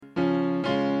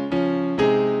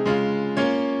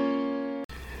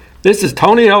This is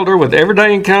Tony Elder with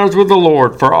Everyday Encounters with the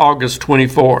Lord for August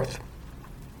 24th.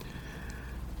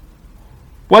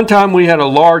 One time we had a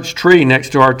large tree next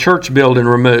to our church building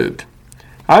removed.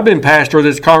 I've been pastor of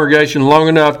this congregation long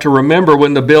enough to remember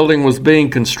when the building was being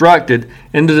constructed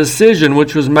and the decision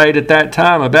which was made at that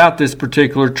time about this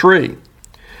particular tree.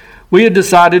 We had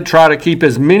decided to try to keep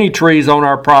as many trees on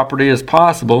our property as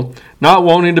possible, not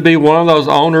wanting to be one of those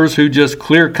owners who just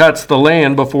clear cuts the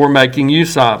land before making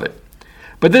use of it.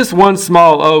 But this one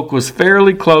small oak was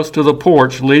fairly close to the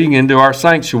porch leading into our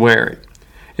sanctuary.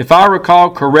 If I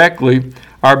recall correctly,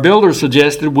 our builder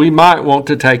suggested we might want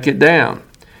to take it down.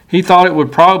 He thought it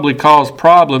would probably cause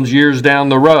problems years down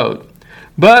the road,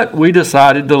 but we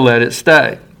decided to let it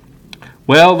stay.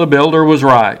 Well, the builder was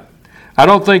right. I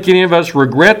don't think any of us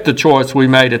regret the choice we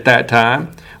made at that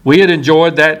time. We had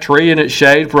enjoyed that tree and its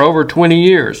shade for over 20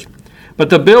 years.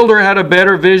 But the builder had a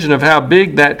better vision of how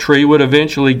big that tree would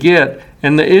eventually get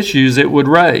and the issues it would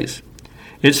raise.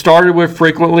 It started with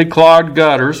frequently clogged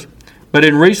gutters, but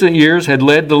in recent years had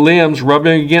led to limbs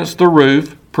rubbing against the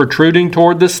roof, protruding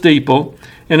toward the steeple,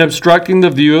 and obstructing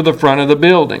the view of the front of the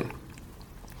building.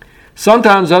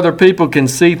 Sometimes other people can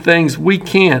see things we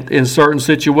can't in certain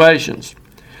situations.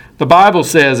 The Bible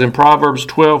says in Proverbs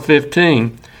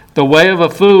 12:15, "The way of a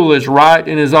fool is right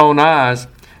in his own eyes,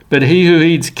 but he who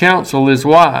heeds counsel is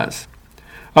wise."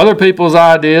 Other people's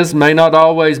ideas may not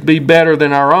always be better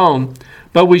than our own,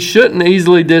 but we shouldn't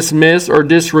easily dismiss or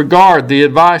disregard the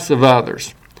advice of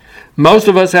others. Most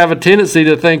of us have a tendency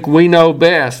to think we know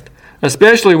best,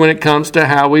 especially when it comes to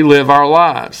how we live our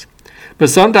lives. But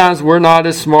sometimes we're not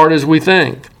as smart as we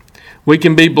think. We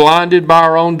can be blinded by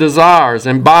our own desires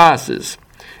and biases,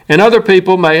 and other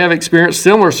people may have experienced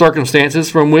similar circumstances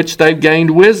from which they've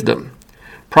gained wisdom.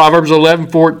 Proverbs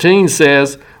 11:14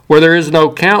 says, "Where there is no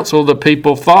counsel, the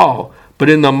people fall, but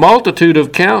in the multitude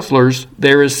of counselors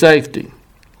there is safety."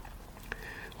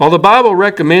 While the Bible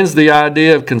recommends the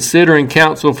idea of considering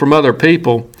counsel from other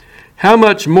people, how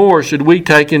much more should we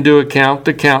take into account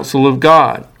the counsel of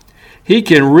God? He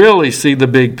can really see the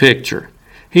big picture.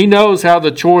 He knows how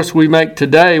the choice we make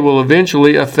today will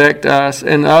eventually affect us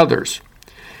and others.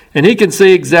 And He can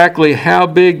see exactly how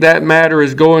big that matter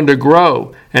is going to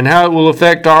grow and how it will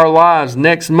affect our lives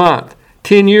next month,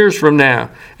 10 years from now,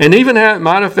 and even how it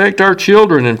might affect our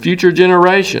children and future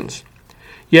generations.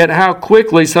 Yet how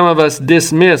quickly some of us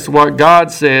dismiss what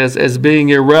God says as being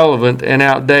irrelevant and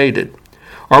outdated.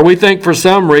 Or we think for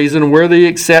some reason we're the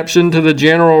exception to the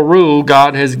general rule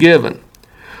God has given.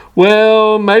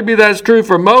 Well, maybe that's true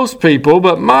for most people,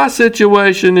 but my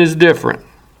situation is different.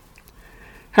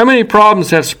 How many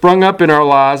problems have sprung up in our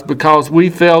lives because we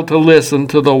failed to listen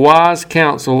to the wise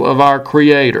counsel of our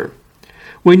Creator?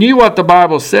 We knew what the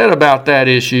Bible said about that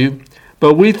issue,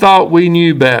 but we thought we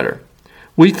knew better.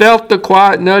 We felt the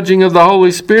quiet nudging of the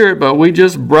Holy Spirit, but we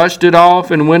just brushed it off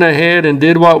and went ahead and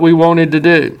did what we wanted to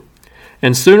do.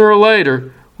 And sooner or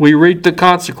later, we reaped the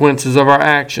consequences of our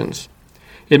actions.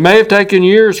 It may have taken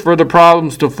years for the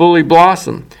problems to fully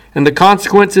blossom, and the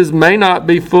consequences may not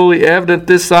be fully evident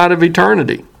this side of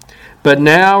eternity. But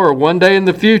now or one day in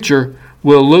the future,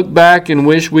 we'll look back and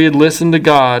wish we had listened to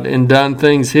God and done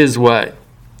things His way.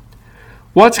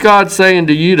 What's God saying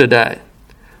to you today?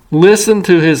 Listen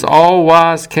to His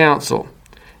all-wise counsel.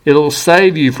 It'll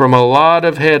save you from a lot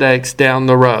of headaches down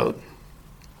the road.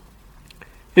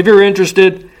 If you're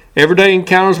interested, Everyday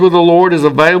Encounters with the Lord is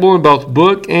available in both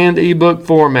book and ebook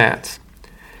formats.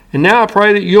 And now I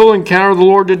pray that you'll encounter the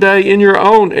Lord today in your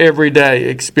own everyday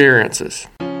experiences.